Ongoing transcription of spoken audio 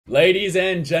Ladies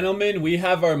and gentlemen, we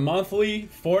have our monthly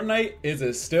Fortnite. Is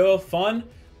it still fun?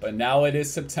 But now it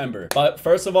is September. But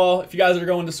first of all, if you guys are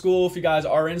going to school, if you guys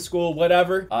are in school,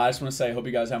 whatever, I just want to say, I hope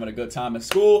you guys are having a good time at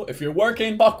school. If you're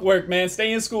working, fuck work, man.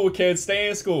 Stay in school, kids. Stay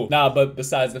in school. Nah, but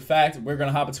besides the fact, we're going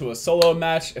to hop into a solo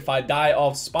match. If I die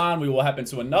off spawn, we will hop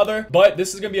into another. But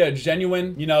this is going to be a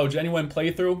genuine, genuine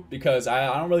playthrough because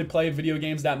I don't really play video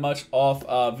games that much off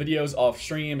videos, off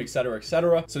stream, etc.,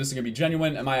 etc. So this is going to be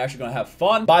genuine. Am I actually going to have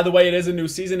fun? By the way, it is a new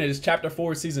season. It is Chapter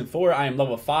 4, Season 4. I am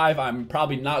level 5. I'm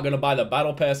probably not going to buy the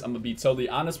Battle Pass. I'm gonna be totally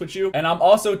honest with you. And I'm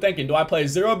also thinking, do I play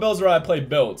zero builds or do I play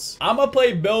builds? I'm gonna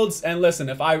play builds, and listen,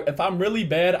 if I'm really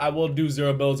bad, I will do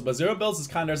zero builds, but zero builds is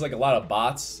kind of, there's like a lot of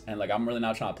bots, and like I'm really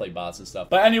not trying to play bots and stuff.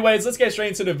 But anyways, let's get straight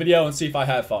into the video and see if I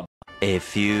have fun. A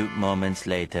few moments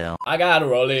later. I got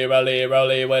rolly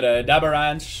with a dabber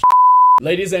ranch.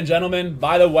 Ladies and gentlemen,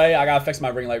 by the way, I gotta fix my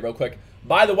ring light real quick.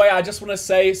 By the way, I just want to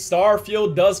say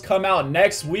Starfield does come out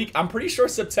next week. I'm pretty sure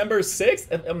September 6th,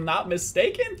 if I'm not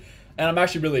mistaken. And I'm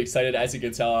actually really excited, as you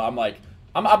can tell. I'm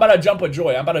about to jump with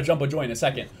joy. I'm about to jump with joy in a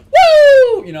second.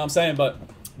 Woo! You know what I'm saying? But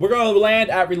we're going to land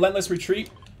at Relentless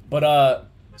Retreat. But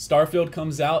Starfield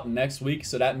comes out next week.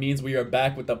 So that means we are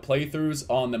back with the playthroughs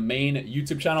on the main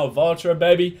YouTube channel, Vawtra,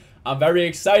 baby. I'm very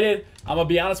excited. I'm going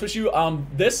to be honest with you.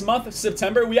 This month,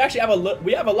 September, we actually have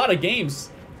a lot of games.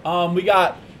 We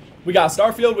got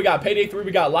Starfield, we got Payday 3,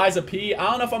 we got Liza P. I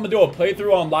don't know if I'm going to do a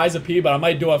playthrough on Liza P, but I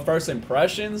might do a first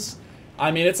impressions. I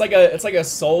mean, it's like a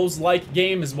Souls-like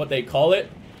game is what they call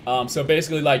it. So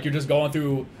basically, like, you're going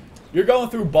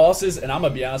through bosses, and I'm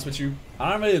gonna be honest with you, I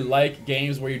don't really like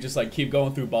games where you just like keep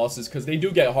going through bosses because they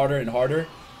do get harder and harder,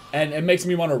 and it makes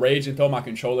me want to rage and throw my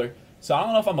controller. So I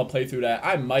don't know if I'm gonna play through that.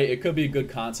 I might. It could be good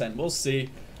content. We'll see.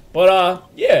 But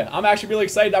yeah, I'm actually really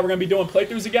excited that we're gonna be doing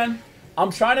playthroughs again.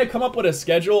 I'm trying to come up with a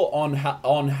schedule on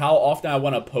how often I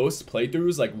want to post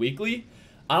playthroughs, like weekly.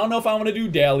 I don't know if I want to do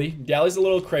daily. Daily's a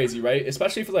little crazy, right?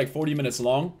 Especially if it's like 40 minutes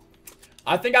long.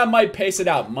 I think I might pace it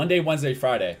out Monday, Wednesday,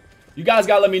 Friday. You guys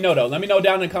gotta let me know, though. Let me know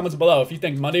down in the comments below if you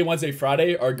think Monday, Wednesday,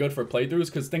 Friday are good for playthroughs.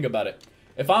 Because think about it.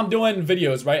 If I'm doing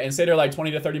videos, right, and say they're like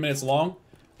 20 to 30 minutes long,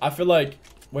 I feel like...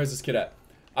 Where's this kid at?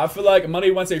 I feel like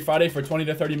Monday, Wednesday, Friday for 20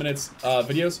 to 30 minutes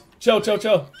videos. Chill, chill,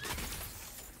 chill.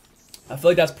 I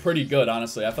feel like that's pretty good,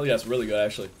 honestly. I feel like that's really good,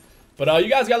 actually. But you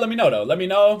guys gotta let me know, though. Let me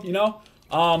know,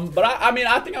 But I mean,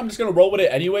 I think I'm just gonna roll with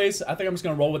it anyways. I think I'm just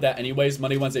gonna roll with that anyways,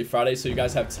 Monday, Wednesday, Friday, so you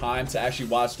guys have time to actually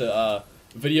watch the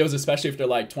videos, especially if they're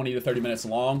like 20 to 30 minutes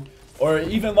long, or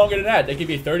even longer than that. They could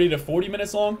be 30 to 40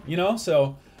 minutes long,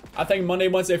 So I think Monday,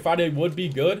 Wednesday, Friday would be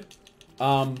good.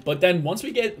 But then once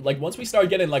we start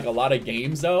getting like a lot of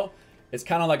games, though, it's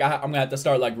kind of like I'm gonna have to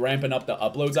start like ramping up the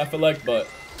uploads. I feel like, but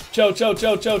chill, chill,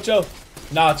 chill, chill, chill.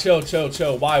 Nah, chill, chill,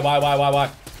 chill. Why? Why?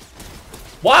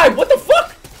 What the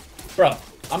fuck? Bro,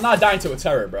 I'm not dying to a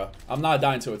turret, bro. I'm not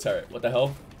dying to a turret. What the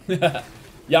hell?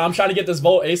 Yeah, I'm trying to get this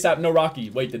vault ASAP, no Rocky.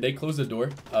 Wait, did they close the door?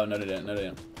 Oh, no, they didn't. No, they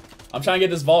didn't. I'm trying to get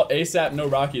this vault ASAP, no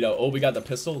Rocky, though. Oh, we got the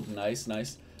pistol. Nice,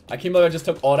 nice. I can't believe I just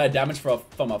took all that damage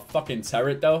from a fucking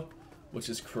turret, though, which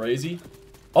is crazy.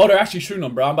 Oh, they're actually shooting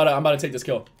them, bro. I'm about to take this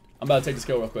kill. I'm about to take this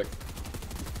kill real quick.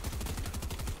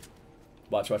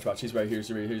 Watch, watch, watch. He's right here.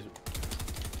 He's right here.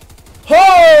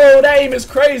 Oh, that aim is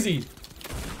crazy.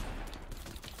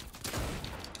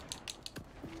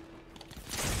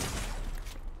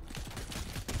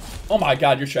 Oh my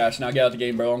god, you're trash. Now get out of the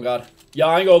game, bro. Oh god. Yeah,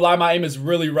 I ain't gonna lie, my aim is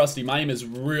really rusty. My aim is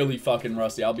really fucking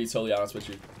rusty. I'll be totally honest with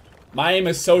you. My aim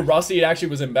is so rusty, it actually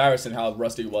was embarrassing how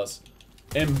rusty it was.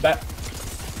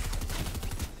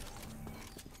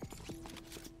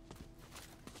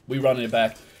 We running it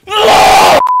back.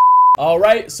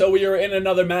 Alright, so we are in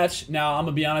another match. Now, I'm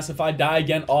gonna be honest, if I die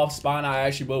again off spawn, I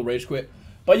actually will rage quit.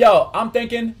 But yo, I'm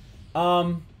thinking,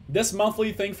 this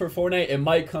monthly thing for Fortnite, it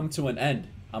might come to an end.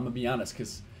 I'm gonna be honest,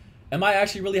 because am I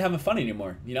actually really having fun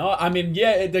anymore? I mean,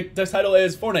 yeah, the title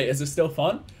is Fortnite. Is it still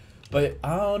fun? But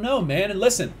I don't know, man. And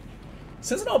listen,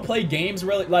 since I don't play games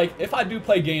really, like, if I do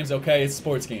play games, okay, it's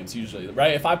sports games usually,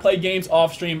 right? If I play games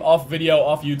off stream, off video,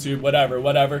 off YouTube,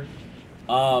 whatever,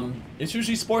 it's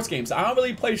usually sports games. I don't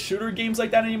really play shooter games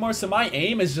like that anymore, so my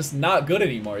aim is just not good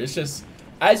anymore. It's just,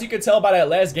 as you could tell by that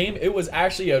last game, it was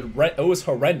actually it was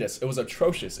horrendous. It was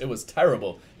atrocious. It was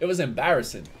terrible. It was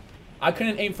embarrassing. I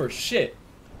couldn't aim for shit.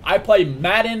 I play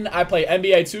Madden, I play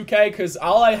NBA 2K, because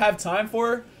all I have time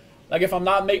for, like, if I'm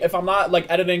not like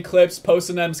editing clips,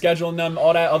 posting them, scheduling them,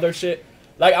 all that other shit,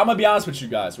 like, I'm gonna be honest with you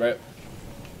guys, right?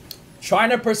 Trying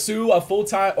to pursue a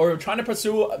full-time, or trying to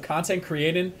pursue content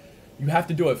creating, you have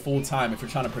to do it full-time if you're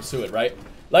trying to pursue it, right?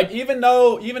 Like, even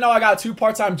though I got 2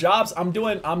 part-time jobs,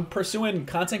 I'm pursuing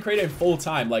content creating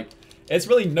full-time. Like, it's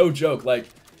really no joke. Like,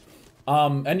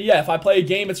 And yeah, if I play a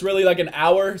game, it's really like an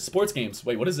hour sports games.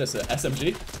 Wait, what is this? An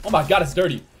SMG? Oh my god, it's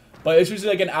dirty. But it's usually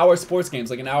like an hour sports games,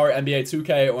 like an hour NBA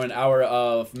 2K or an hour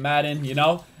of Madden, you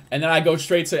know? And then I go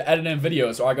straight to editing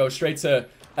videos, or I go straight to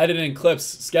editing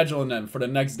clips, scheduling them for the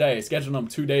next day, scheduling them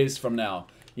 2 days from now.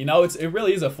 You know, it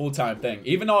really is a full-time thing.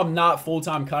 Even though I'm not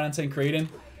full-time content creating,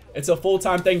 it's a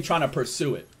full-time thing trying to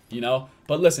pursue it, you know?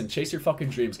 But listen, chase your fucking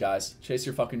dreams, guys. Chase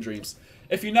your fucking dreams.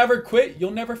 If you never quit,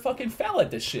 you'll never fucking fail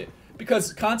at this shit.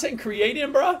 Because content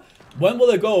creating, bruh, when will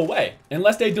it go away?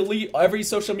 Unless they delete every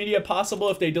social media possible.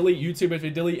 If they delete YouTube, if they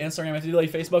delete Instagram, if they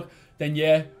delete Facebook, then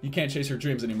yeah, you can't chase your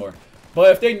dreams anymore.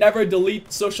 But if they never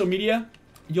delete social media,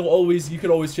 you could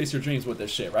always chase your dreams with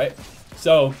this shit, right?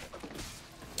 So,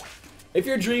 if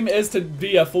your dream is to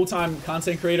be a full-time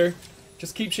content creator,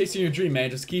 just keep chasing your dream, man.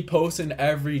 Just keep posting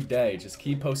every day. Just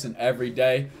keep posting every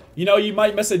day. You know, you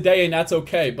might miss a day and that's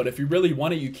okay, but if you really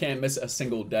want it, you can't miss a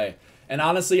single day. And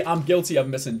honestly, I'm guilty of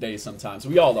missing days sometimes.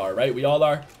 We all are, right? We all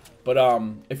are. But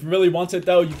if you really want it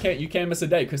though, you can't miss a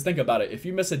day. Because think about it. If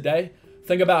you miss a day,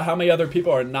 think about how many other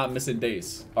people are not missing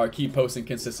days or keep posting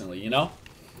consistently, you know?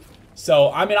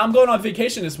 So, I mean, I'm going on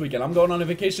vacation this weekend. I'm going on a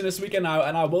vacation this weekend,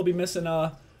 and I will be missing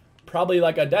probably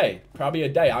like a day. Probably a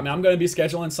day. I mean, I'm going to be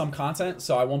scheduling some content,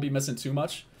 so I won't be missing too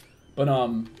much. But,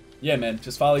 yeah, man,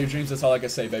 just follow your dreams. That's all I can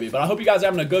say, baby. But I hope you guys are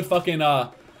having a good fucking,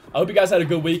 I hope you guys had a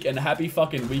good week and a happy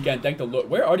fucking weekend. Thank the Lord.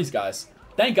 Where are these guys?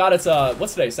 Thank God it's,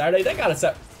 what's today? Saturday? Thank God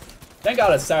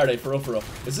it's Saturday, for real, for real.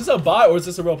 Is this a bot or is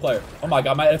this a real player? Oh my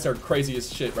God, my edits are crazy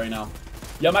as shit right now.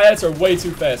 Yeah, my edits are way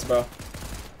too fast, bro.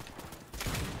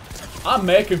 I'm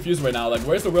mad confused right now. Like,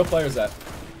 where's the real players at?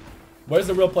 Where's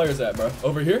the real players at, bro?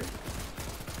 Over here?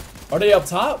 Are they up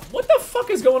top? What the fuck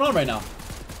is going on right now?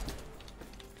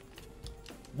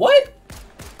 What?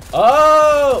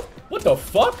 Oh, what the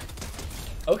fuck?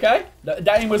 Okay,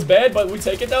 that aim was bad, but we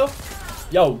take it though.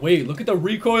 Yo, wait, look at the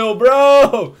recoil,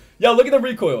 bro. Yo, look at the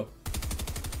recoil.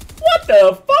 What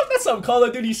the fuck? That's some Call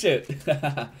of Duty shit.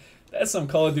 That's some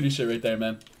Call of Duty shit right there,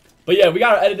 man. But yeah, we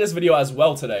gotta edit this video as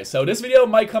well today. So this video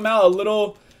might come out a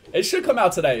little... It should come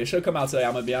out today. It should come out today,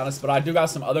 I'm gonna be honest. But I do got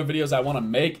some other videos I want to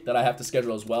make that I have to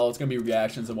schedule as well. It's gonna be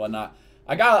reactions and whatnot.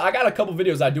 I got a couple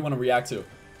videos I do want to react to.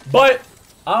 But,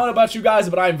 I don't know about you guys,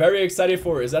 but I'm very excited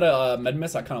for... Is that a med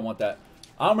miss? I kind of want that.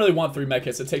 I don't really want 3 med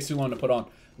kits. It takes too long to put on.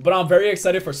 But I'm very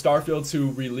excited for Starfield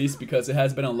to release because it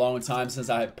has been a long time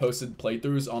since I have posted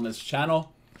playthroughs on this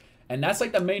channel. And that's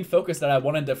like the main focus that I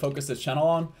wanted to focus this channel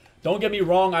on. Don't get me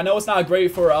wrong, I know it's not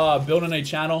great for building a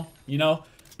channel, you know,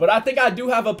 but I think I do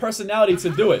have a personality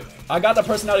to do it. I got the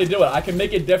personality to do it. I can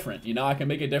make it different, you know, I can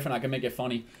make it different, I can make it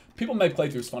funny. People make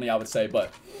playthroughs funny, I would say,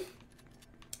 but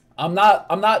I'm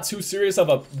not too serious of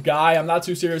a guy, I'm not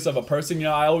too serious of a person, you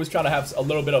know, I always try to have a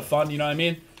little bit of fun, you know what I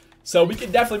mean? So we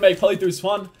can definitely make playthroughs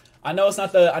fun. I know it's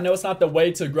not the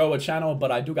way to grow a channel,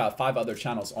 but I do got 5 other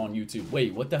channels on YouTube.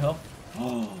 Wait, what the hell?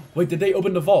 Oh, wait, did they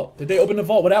open the vault? Did they open the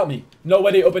vault without me? No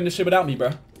way they opened this shit without me,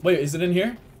 bro. Wait, is it in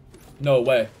here? No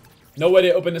way. No way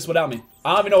they opened this without me.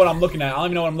 I don't even know what I'm looking at. I don't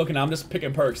even know what I'm looking at. I'm just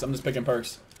picking perks. I'm just picking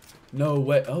perks. No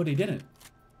way. Oh, they didn't.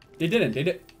 They didn't. They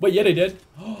did. Wait, yeah, they did.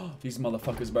 Oh, these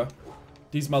motherfuckers, bro.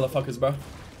 These motherfuckers, bro.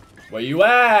 Where you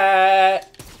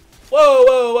at? Whoa,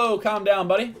 whoa, whoa. Calm down,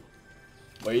 buddy.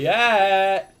 Where you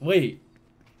at? Wait.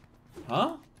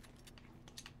 Huh?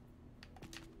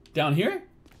 Down here?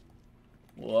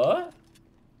 What?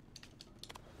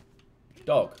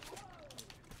 Dog.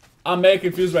 I'm mad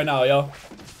confused right now, yo.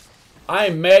 I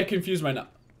am mad confused right now.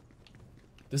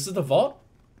 This is the vault?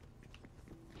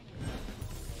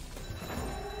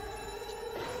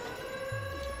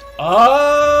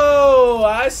 Oh,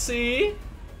 I see.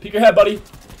 Peek your head, buddy.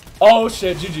 Oh,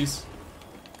 shit. GG's.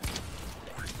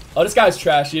 Oh, this guy's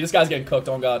trash. Yeah, this guy's getting cooked.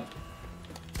 Oh, God.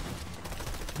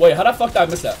 Wait, how the fuck did I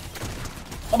miss that?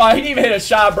 Oh my, he didn't even hit a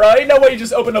shot, bro. Ain't no way you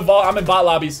just opened the vault. I'm in bot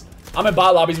lobbies. I'm in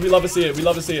bot lobbies. We love to see it. We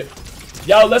love to see it.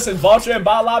 Yo, listen, Vawtra and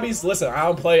bot lobbies. Listen, I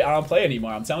don't play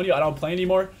anymore. I'm telling you, I don't play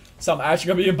anymore. So I'm actually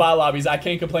gonna be in bot lobbies. I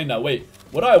can't complain now. Wait,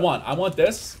 what do I want? I want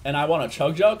this, and I want a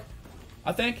chug jug.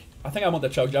 I think I want the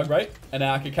chug jug, right? And then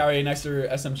I could carry an extra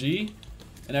SMG,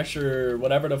 an extra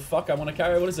whatever the fuck I want to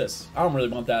carry. What is this? I don't really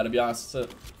want that, to be honest.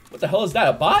 What the hell is that?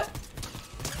 A bot?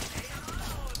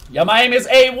 Yeah, my aim is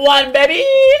A1, baby.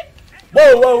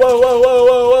 Whoa, whoa, whoa, whoa, whoa,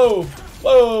 whoa, whoa.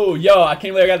 Whoa, yo, I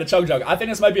can't believe I got the chug jug. I think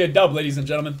this might be a dub, ladies and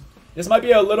gentlemen. This might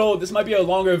be a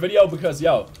longer video because,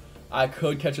 yo, I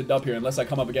could catch a dub here unless I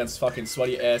come up against fucking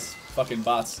sweaty ass fucking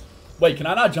bots. Wait, can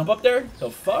I not jump up there? The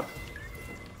fuck?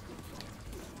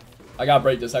 I gotta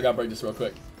break this. I gotta break this real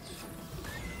quick.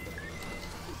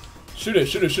 Shoot it,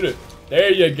 shoot it, shoot it.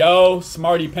 There you go,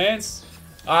 smarty pants.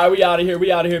 All right, we out of here.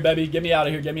 We out of here, baby. Get me out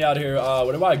of here. Get me out of here.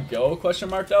 Where do I go? Question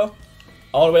mark though.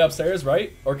 All the way upstairs,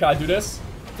 right? Or can I do this?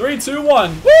 3, 2,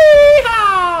 1.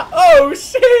 Wee-ha! Oh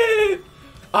shit!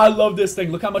 I love this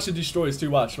thing. Look how much it destroys too.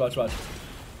 Watch, watch, watch.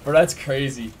 Bro, that's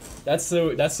crazy. That's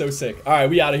so sick. All right,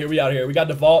 we out of here. We out of here. We got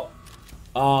the vault.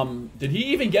 Did he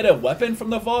even get a weapon from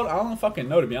the vault? I don't fucking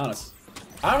know, to be honest.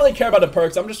 I don't really care about the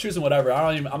perks. I'm just choosing whatever.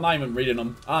 I'm not even reading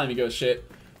them. I don't even give a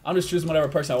shit. I'm just choosing whatever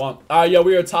perks I want. All right, yo,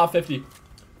 we are top 50.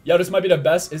 Yo, this might be the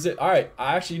best. Is it? All right.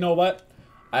 I actually, you know what?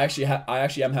 I actually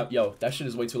am having. Yo, that shit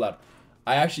is way too loud.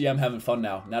 I actually am having fun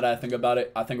now. Now that I think about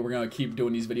it, I think we're gonna keep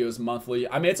doing these videos monthly.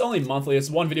 I mean, it's only monthly.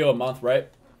 It's one video a month, right?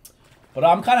 But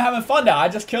I'm kind of having fun now. I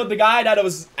just killed the guy that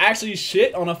was actually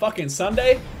shit on a fucking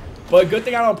Sunday. But good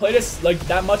thing I don't play this like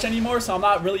that much anymore, so I'm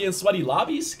not really in sweaty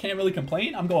lobbies. Can't really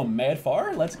complain. I'm going mad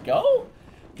far. Let's go,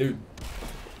 dude.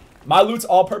 My loot's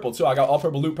all purple too. I got all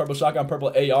purple loot, purple shotgun, purple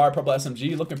AR, purple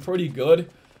SMG. Looking pretty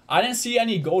good. I didn't see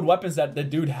any gold weapons that the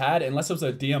dude had unless it was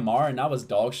a DMR, and that was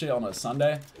dog shit on a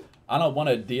Sunday. I don't want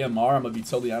a DMR, I'm gonna be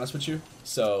totally honest with you.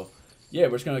 So, yeah,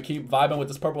 we're just gonna keep vibing with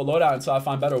this purple loadout until I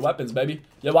find better weapons, baby.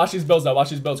 Yeah, watch these builds though,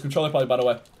 watch these builds. Controller probably, by the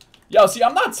way. Yo, see,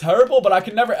 I'm not terrible, but I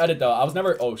can never edit though. I was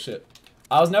never, oh shit.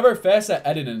 I was never fast at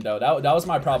editing though. That was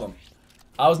my problem.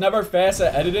 I was never fast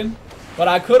at editing, but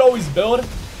I could always build.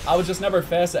 I was just never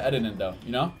fast at editing though,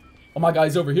 you know? Oh my God,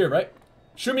 he's over here, right?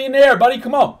 Shoot me in the air, buddy,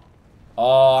 come on.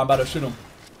 Oh, I'm about to shoot him.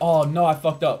 Oh no, I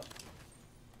fucked up.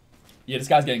 Yeah, this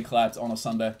guy's getting clapped on a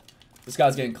Sunday. This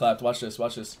guy's getting clapped. Watch this,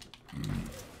 watch this.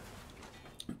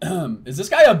 Is this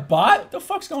guy a bot? What the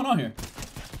fuck's going on here?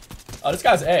 Oh, this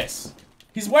guy's ass.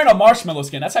 He's wearing a marshmallow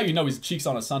skin. That's how you know he's cheeks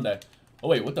on a Sunday. Oh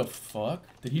wait, what the fuck?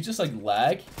 Did he just like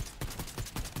lag?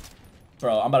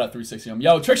 Bro, I'm about to 360 him.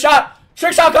 Yo, trick shot!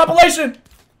 Trick shot compilation!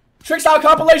 Trick shot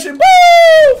compilation!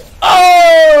 Woo!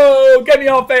 Oh! Get me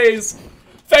on phase.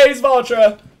 Phase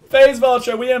Vawtra. Phase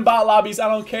Vawtra. We in bot lobbies. I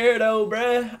don't care though,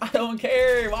 bruh. I don't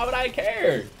care. Why would I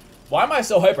care? Why am I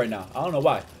so hyped right now? I don't know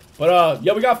why. But,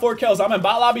 yo, we got 4 kills. I'm in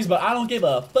bot lobbies, but I don't give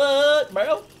a fuck,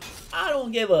 bro. I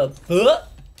don't give a fuck.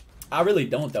 I really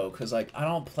don't, though, because, like, I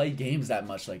don't play games that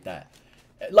much like that.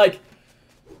 Like,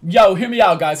 yo, hear me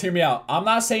out, guys. Hear me out. I'm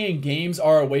not saying games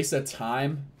are a waste of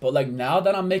time, but, like, now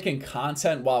that I'm making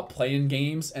content while playing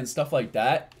games and stuff like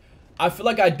that, I feel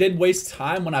like I did waste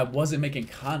time when I wasn't making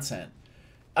content.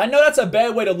 I know that's a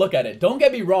bad way to look at it. Don't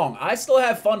get me wrong. I still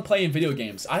have fun playing video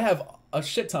games. I have a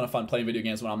shit ton of fun playing video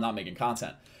games when I'm not making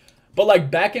content. But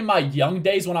like back in my young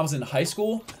days when I was in high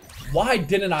school, why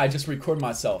didn't I just record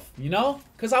myself? You know?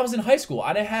 Because I was in high school.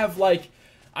 I didn't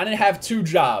have 2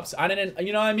 jobs. I didn't,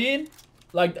 you know what I mean?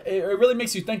 Like, it really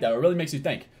makes you think that. It really makes you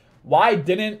think. Why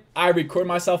didn't I record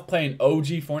myself playing OG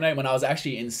Fortnite when I was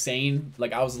actually insane?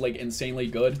 Like, I was like insanely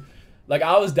good. Like,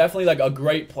 I was definitely like a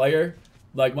great player.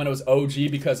 Like when it was OG,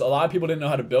 because a lot of people didn't know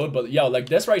how to build. But yo, like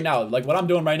this right now, like what I'm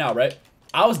doing right now, right?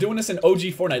 I was doing this in OG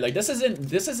Fortnite. Like this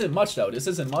isn't much though. This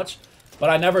isn't much, but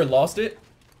I never lost it.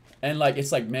 And like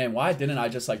it's like, man, why didn't I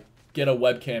just like get a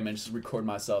webcam and just record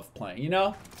myself playing? You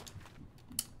know?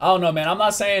 I don't know, man. I'm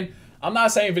not saying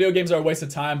video games are a waste of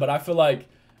time, but I feel like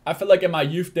in my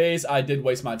youth days I did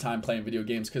waste my time playing video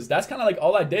games because that's kind of like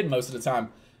all I did most of the time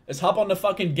is hop on the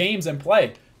fucking games and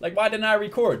play. Like why didn't I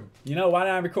record? You know, why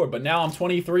didn't I record? But now I'm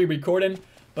 23 recording.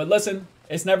 But listen,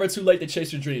 it's never too late to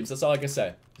chase your dreams. That's all I can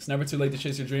say. It's never too late to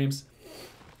chase your dreams.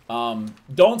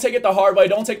 Don't take it the hard way.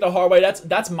 Don't take the hard way.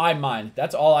 That's my mind.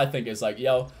 That's all I think is like,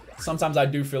 yo, sometimes I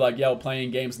do feel like, yo, playing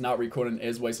games, not recording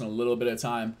is wasting a little bit of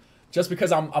time. Just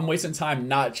because I'm wasting time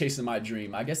not chasing my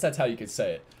dream. I guess that's how you could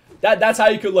say it. That's how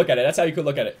you could look at it. That's how you could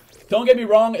look at it. Don't get me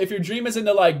wrong. If your dream isn't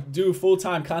to like do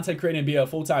full-time content creating and be a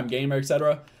full-time gamer,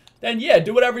 etc., then yeah,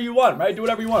 do whatever you want, right? Do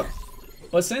whatever you want.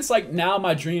 But since like now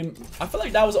my dream, I feel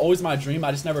like that was always my dream.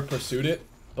 I just never pursued it.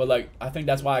 But like I think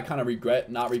that's why I kind of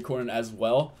regret not recording as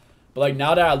well. But like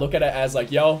now that I look at it as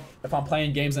like, yo, if I'm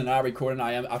playing games and not recording,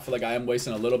 I feel like I am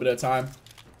wasting a little bit of time.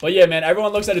 But yeah, man,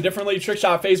 everyone looks at it differently. Trick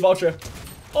shot, phase Vawtra.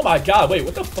 Oh my god, wait,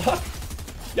 what the fuck?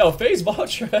 Yo, phase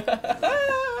Vawtra.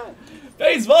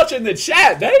 Phase Vawtra in the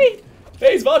chat, baby.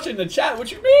 Phase Vawtra in the chat.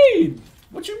 What you mean?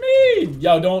 What you mean?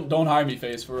 Yo, don't hire me,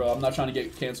 Phase, for real. I'm not trying to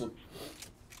get canceled.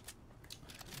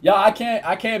 Yeah, I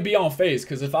can't be on Phase,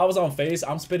 because if I was on Phase,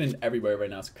 I'm spinning everywhere right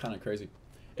now. It's kind of crazy.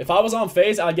 If I was on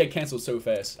Phase, I'd get canceled so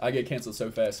fast. I'd get canceled so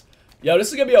fast. Yo, this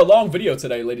is going to be a long video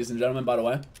today, ladies and gentlemen, by the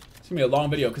way. It's going to be a long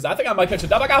video, because I think I might catch a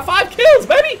dub. I got 5 kills,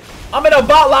 baby! I'm in a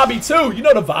bot lobby, too. You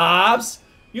know the vibes.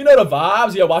 You know the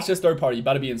vibes. Yo, watch this third party. You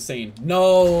about to be insane.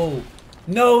 No.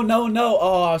 No, no, no.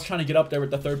 Oh, I was trying to get up there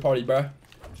with the third party, bruh.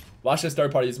 Watch this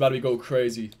third party. It's about to go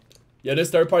crazy. Yeah, this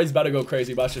third party's about to go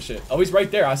crazy. Watch this shit. Oh, he's right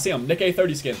there. I see him. Nick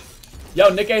A30 skin. Yo,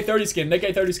 Nick A30 skin. Nick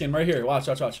A30 skin right here. Watch,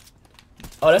 watch, watch.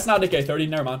 Oh, that's not Nick A30.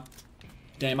 Never mind.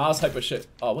 Damn, I was hype as shit.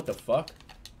 Oh, what the fuck?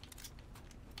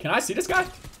 Can I see this guy?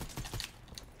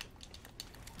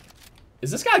 Is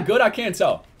this guy good? I can't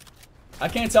tell. I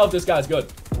can't tell if this guy's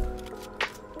good.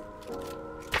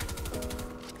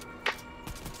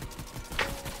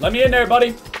 Let me in there,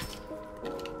 buddy.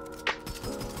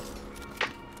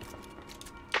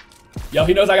 Yo,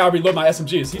 he knows I gotta reload my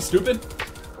SMG. Is he stupid?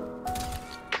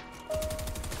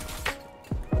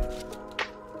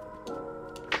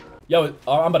 Yo,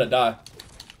 oh, I'm about to die.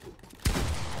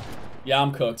 Yeah,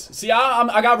 I'm cooked. See,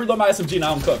 I gotta reload my SMG.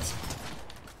 Now I'm cooked.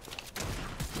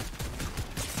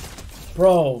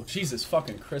 Bro, Jesus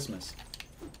fucking Christmas.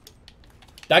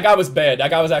 That guy was bad. That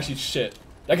guy was actually shit.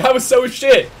 That guy was so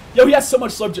shit. Yo, he has so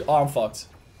much slurp. Oh, I'm fucked.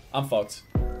 I'm fucked.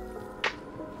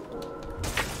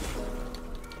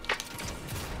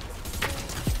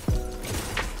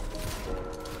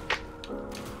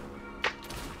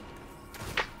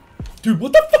 Dude,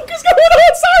 what the fuck is going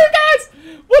on? Sorry, guys.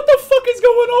 What the fuck is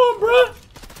going on, bro?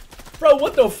 Bro,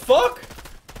 what the fuck?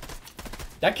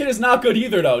 That kid is not good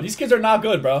either, though. These kids are not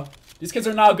good, bro. These kids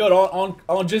are not good on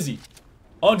Jizzy.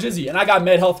 On Jizzy. And I got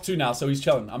med health too now, so he's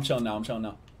chilling. I'm chilling now. I'm chilling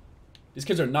now. These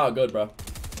kids are not good, bro.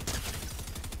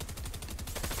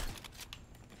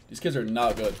 These kids are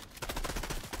not good.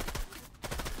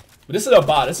 But this is a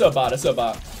bot. This is a bot. This is a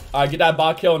bot. Alright, get that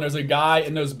bot kill, and there's a guy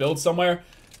in those builds somewhere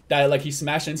that, like, he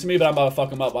smashed into me, but I'm about to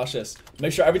fuck him up. Watch this.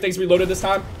 Make sure everything's reloaded this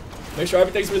time. Make sure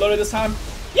everything's reloaded this time.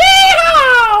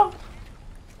 Yeah!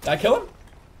 Did I kill him?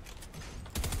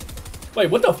 Wait,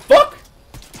 what the fuck?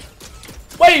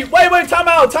 Wait, time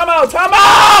out, time out, time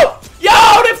out!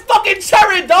 Yo, this fucking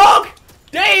turret, dog!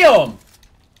 Damn!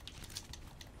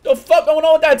 The fuck going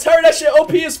on with that turret? That shit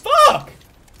OP as fuck!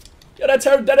 Yo, that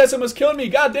turret, that ass almost killed me,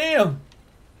 goddamn!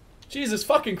 Jesus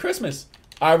fucking Christmas.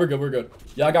 Alright, we're good, we're good.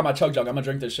 Yeah, I got my chug jug. I'm gonna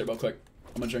drink this shit real quick.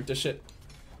 I'm gonna drink this shit.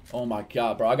 Oh my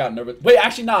god, bro, I got nervous. Wait,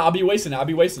 actually, nah, I'll be wasting it. I'll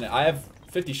be wasting it. I have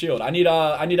 50 shield. I need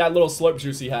that little slurp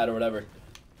juice he had or whatever.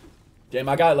 Damn,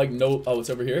 I got like no. Oh, it's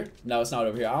over here? No, it's not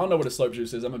over here. I don't know what a slurp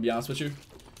juice is. I'm gonna be honest with you.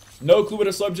 No clue what a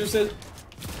slurp juice is.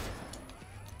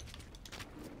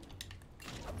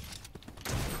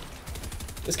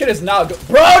 This kid is not good.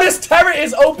 Bro, this turret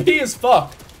is OP as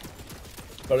fuck.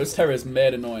 Bro, this turret is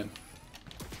mad annoying.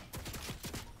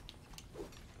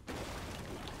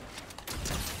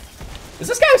 Is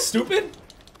this guy stupid?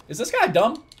 Is this guy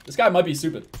dumb? This guy might be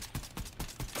stupid.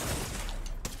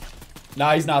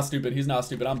 Nah, he's not stupid. He's not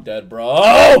stupid. I'm dead,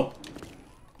 bro.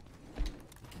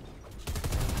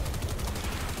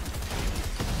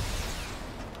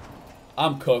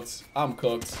 I'm cooked. I'm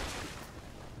cooked.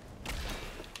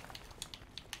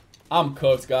 I'm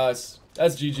cooked, guys.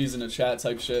 That's GG's in the chat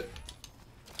type shit.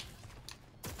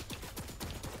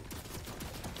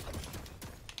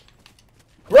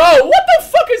 Bro, what the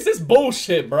fuck is this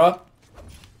bullshit, bro?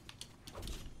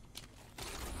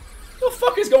 What the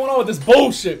fuck is going on with this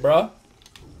bullshit, bro?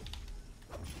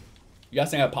 You guys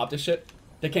think I popped this shit?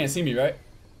 They can't see me, right?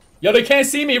 Yo, they can't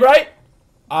see me, right?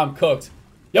 I'm cooked.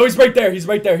 Yo, he's right there. He's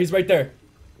right there. He's right there.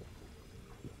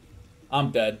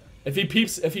 I'm dead. If he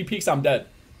peeks, I'm dead.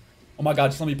 Oh my god,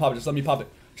 just let me pop it. Just let me pop it.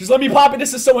 Just let me pop it.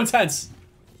 This is so intense.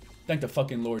 Thank the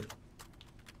fucking Lord.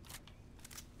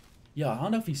 Yo, I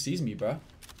don't know if he sees me, bro.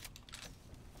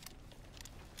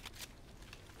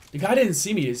 The guy didn't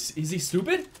see me. Is he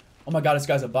stupid? Oh my god, this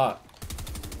guy's a bot.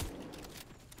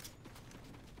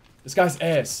 This guy's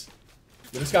ass.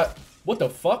 Yo, this guy. What the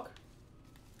fuck?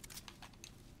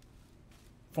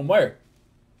 From where?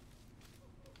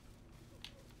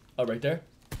 Oh, right there.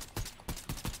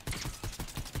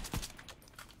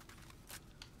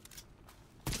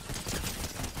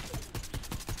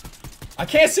 I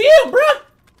can't see him, bruh.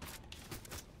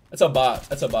 That's a bot.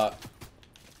 That's a bot.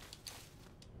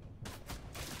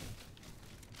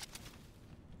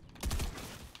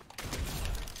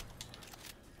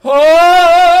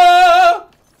 Oh!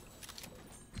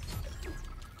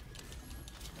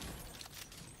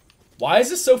 Why is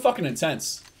this so fucking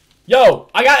intense? Yo,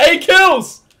 I got 8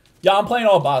 kills! Yeah, I'm playing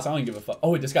all bots. I don't even give a fuck. Oh,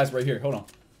 wait, this guy's right here. Hold on.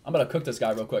 I'm about to cook this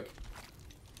guy real quick.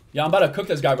 Yeah, I'm about to cook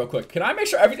this guy real quick. Can I make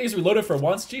sure everything's reloaded for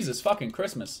once? Jesus fucking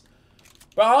Christmas.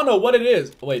 Bro, I don't know what it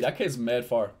is. Oh, wait, that kid's mad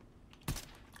far.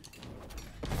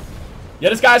 Yeah,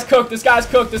 this guy's cooked. This guy's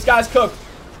cooked. This guy's cooked.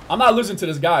 I'm not losing to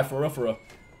this guy, for real, for real.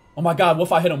 Oh my god, what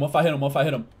if I hit him? What if I hit him? What if I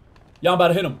hit him? Yeah, I'm about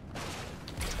to hit him.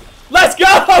 Let's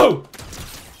go!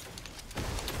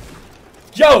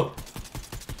 Yo!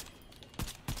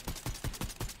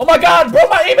 Oh my god, bro,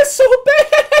 my aim is so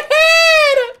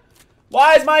bad!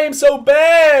 Why is my aim so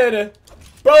bad?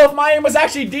 Bro, if my aim was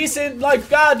actually decent, like,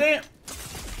 goddamn.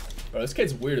 Bro, this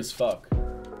kid's weird as fuck.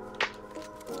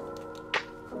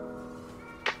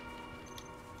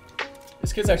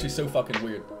 This kid's actually so fucking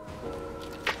weird.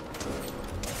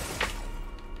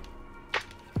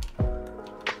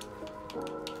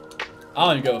 I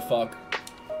don't even give a fuck.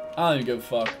 I don't even give a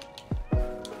fuck.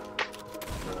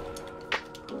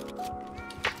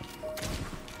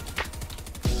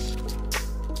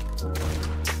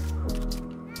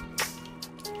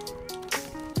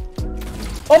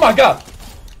 Oh my god!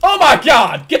 Oh my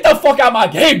god! Get the fuck out of my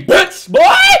game, bitch! Boy!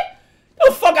 Get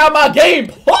the fuck out of my game!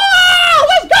 Oh,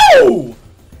 let's go!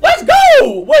 Let's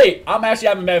go! Wait, I'm actually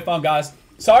having mad fun, guys.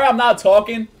 Sorry I'm not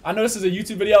talking. I know this is a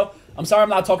YouTube video. I'm sorry I'm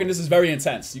not talking. This is very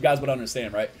intense. You guys would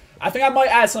understand, right? I think I might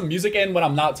add some music in when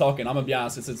I'm not talking. I'm gonna be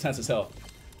honest. It's intense as hell.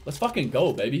 Let's fucking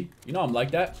go, baby. You know I'm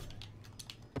like that.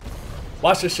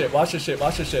 Watch this shit. Watch this shit.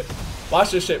 Watch this shit.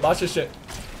 Watch this shit. Watch this shit.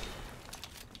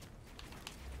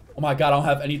 Oh my god, I don't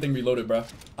have anything reloaded, bro.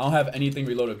 I don't have anything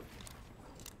reloaded.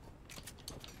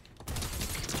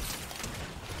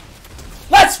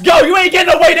 Let's go! You ain't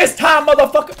getting away this time,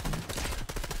 motherfucker!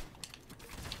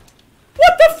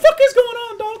 What the fuck is going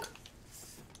on, dog?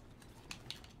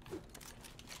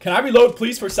 Can I reload,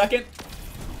 please, for a second?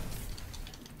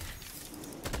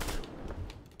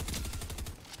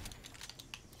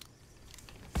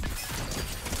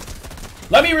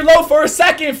 Let me reload for a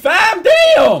second, fam!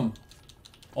 Damn!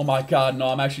 Oh my god, no,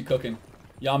 I'm actually cooking.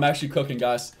 Yo, I'm actually cooking,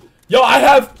 guys. Yo, I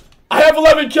have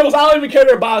 11 kills. I don't even care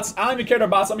they're bots. I don't even care they're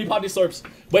bots. Let me pop these slurps.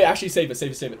 Wait, actually save it,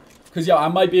 save it, save it. Cause yo, I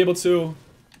might be able to.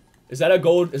 Is that a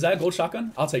gold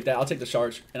shotgun? I'll take that. I'll take the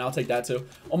charge. And I'll take that too.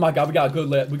 Oh my god, we got good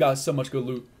lit. We got so much good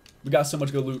loot. We got so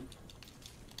much good loot.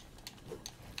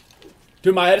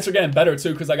 Dude, my edits are getting better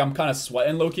too, cause like I'm kinda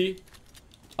sweating low-key.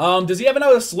 Does he have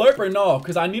another slurp or no?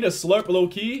 Cause I need a slurp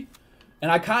low-key.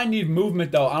 And I kinda need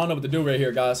movement though. I don't know what to do right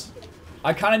here, guys.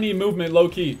 I kinda need movement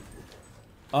low-key.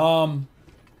 Fuck.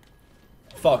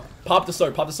 Pop the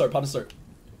slurp, pop the slurp, pop the slurp.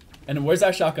 And then where's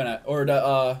that shotgun at? Or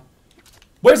the,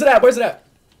 where's it at? Where's it at?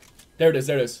 There it is,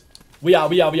 there it is. We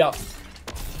out, we out, we out.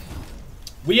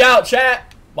 We out,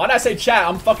 chat. Why did I say chat?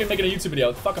 I'm fucking making a YouTube video.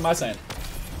 What the fuck am I saying?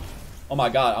 Oh my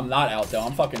god, I'm not out though.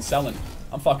 I'm fucking selling.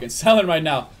 I'm fucking selling right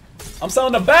now. I'm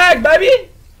selling the bag,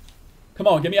 baby! Come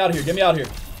on, get me out of here, get me out of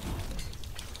here.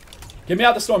 Get me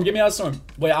out the storm, get me out of the storm.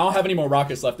 Wait, I don't have any more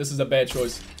rockets left. This is a bad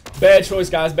choice. Bad choice,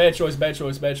 guys. Bad choice, bad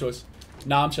choice, bad choice.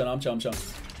 Nah, I'm chilling, I'm chilling, I'm chilling.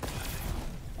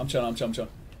 I'm chilling, I'm chilling, I'm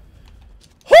chilling.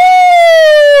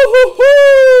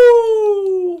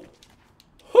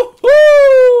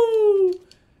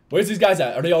 Where's these guys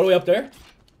at? Are they all the way up there?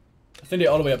 I think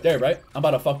they're all the way up there, right? I'm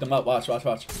about to fuck them up. Watch, watch,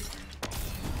 watch.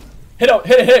 Hit up,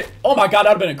 hit it, hit it. Oh my god, that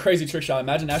would have been a crazy trick shot.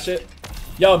 Imagine that shit.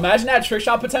 Yo, imagine that trick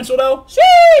shot potential though.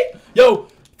 Shit! Yo,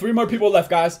 3 more people left,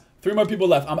 guys. 3 more people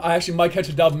left. I actually might catch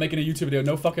a dub making a YouTube video.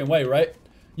 No fucking way, right?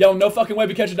 Yo, no fucking way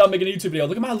we catch a dub making a YouTube video.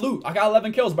 Look at my loot. I got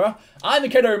 11 kills, bro. I don't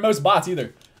even care there are most bots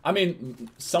either. I mean,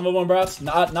 some of them, bro.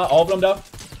 Not all of them, though.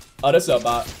 Oh, this is a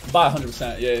bot. Bot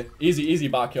 100%. Yeah, easy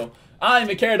bot kill. I don't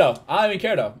even care, though. I don't even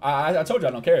care, though. I told you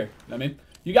I don't care. You know what I mean?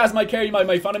 You guys might care. You might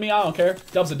make fun of me. I don't care.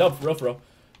 Dub's a dub, for real, for real.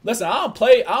 Listen, I don't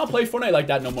play Fortnite like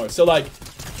that no more. So, like,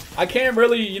 I can't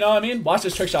really, you know what I mean? Watch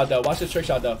this trick shot, though. Watch this trick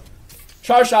shot, though.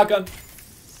 Charge shotgun.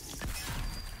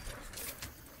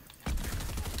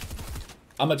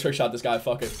 I'm gonna trick shot this guy.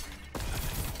 Fuck it.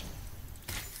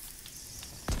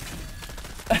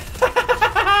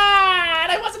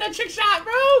 That wasn't a trick shot,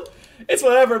 bro. It's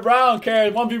whatever, bro. I don't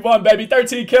care. 1v1, baby.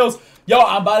 13 kills. Yo,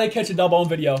 I'm about to catch a dub on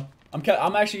video.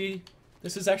 I'm actually.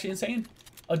 This is actually insane.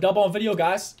 A dub on video,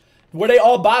 guys. Were they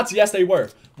all bots? Yes, they were.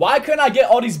 Why couldn't I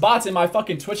get all these bots in my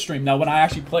fucking Twitch stream now when I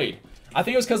actually played? I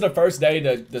think it was because the first day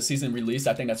the season released.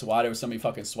 I think that's why there was so many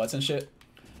fucking sweats and shit.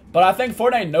 But I think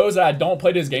Fortnite knows that I don't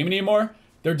play this game anymore.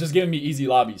 They're just giving me easy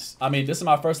lobbies. I mean, this is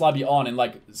my first lobby on and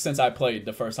like since I played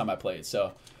the first time I played.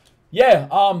 So, yeah,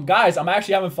 guys, I'm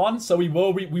actually having fun. So we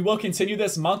will continue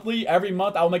this monthly. Every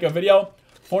month I will make a video.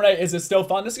 Fortnite is still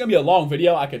fun. This is gonna be a long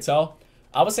video. I could tell.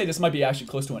 I would say this might be actually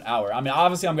close to an hour. I mean,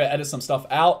 obviously I'm gonna edit some stuff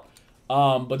out.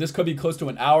 But this could be close to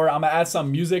an hour. I'm gonna add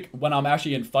some music when I'm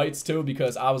actually in fights too,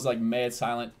 because I was like mad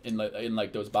silent in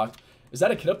like those box. Is that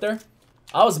a kid up there?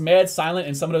 I was mad silent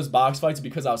in some of those box fights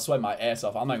because I was sweating my ass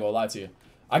off. I'm not gonna lie to you.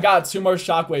 I got 2 more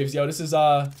shockwaves, yo. This is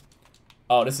oh,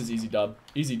 this is easy dub.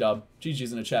 Easy dub.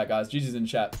 GG's in the chat, guys. GG's in the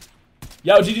chat.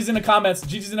 Yo, GG's in the comments.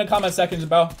 GG's in the comment seconds,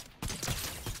 bro.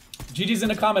 GG's in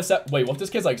the comments. Wait, what if this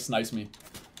kid's like snipes me?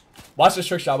 Watch this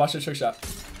trick shot. Watch this trick shot.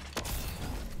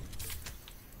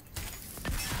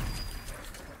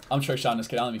 I'm trick shotting this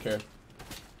kid. I don't even care.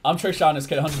 I'm trick shotting this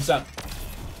kid 100%.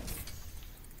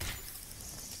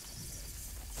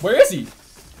 Where is he?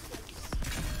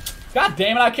 God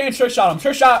damn it, I can't trick shot him.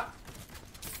 Trick shot.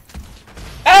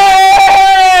 Hey!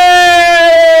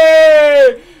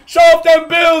 Show off them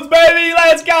builds, baby.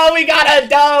 Let's go. We got a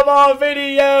dub on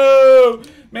video.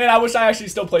 Man, I wish I actually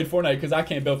still played Fortnite because I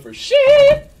can't build for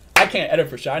shit. I can't edit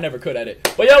for shit. I never could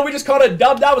edit. But yo, we just caught a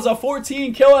dub. That was a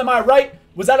 14 kill. Am I right?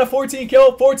 Was that a 14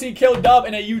 kill? 14 kill dub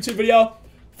in a YouTube video.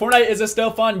 Fortnite, is it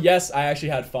still fun? Yes, I actually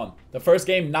had fun. The first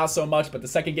game, not so much, but the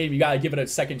second game, you gotta give it a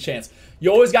second chance.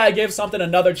 You always gotta give something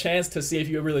another chance to see if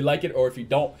you really like it or if you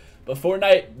don't. But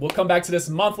Fortnite, we'll come back to this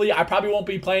monthly. I probably won't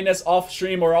be playing this off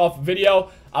stream or off video.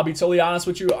 I'll be totally honest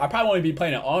with you. I probably won't be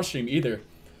playing it on stream either.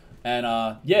 And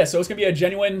yeah, so it's gonna be a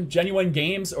genuine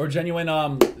games or genuine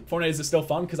Fortnite, is it still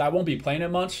fun? Because I won't be playing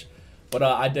it much. But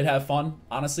I did have fun,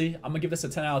 honestly. I'm gonna give this a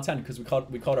 10 out of 10 because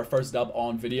we caught our first dub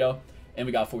on video. And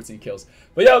we got 14 kills.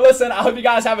 But yo, listen, I hope you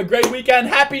guys have a great weekend.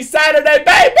 Happy Saturday,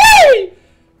 baby!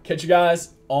 Catch you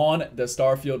guys on the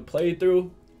Starfield playthrough.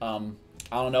 I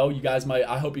don't know, you guys might,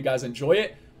 I hope you guys enjoy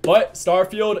it. But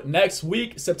Starfield next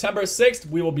week, September 6th,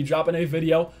 we will be dropping a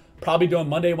video. Probably doing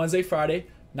Monday, Wednesday, Friday.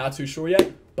 Not too sure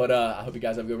yet. But I hope you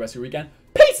guys have a good rest of your weekend.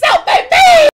 Peace out!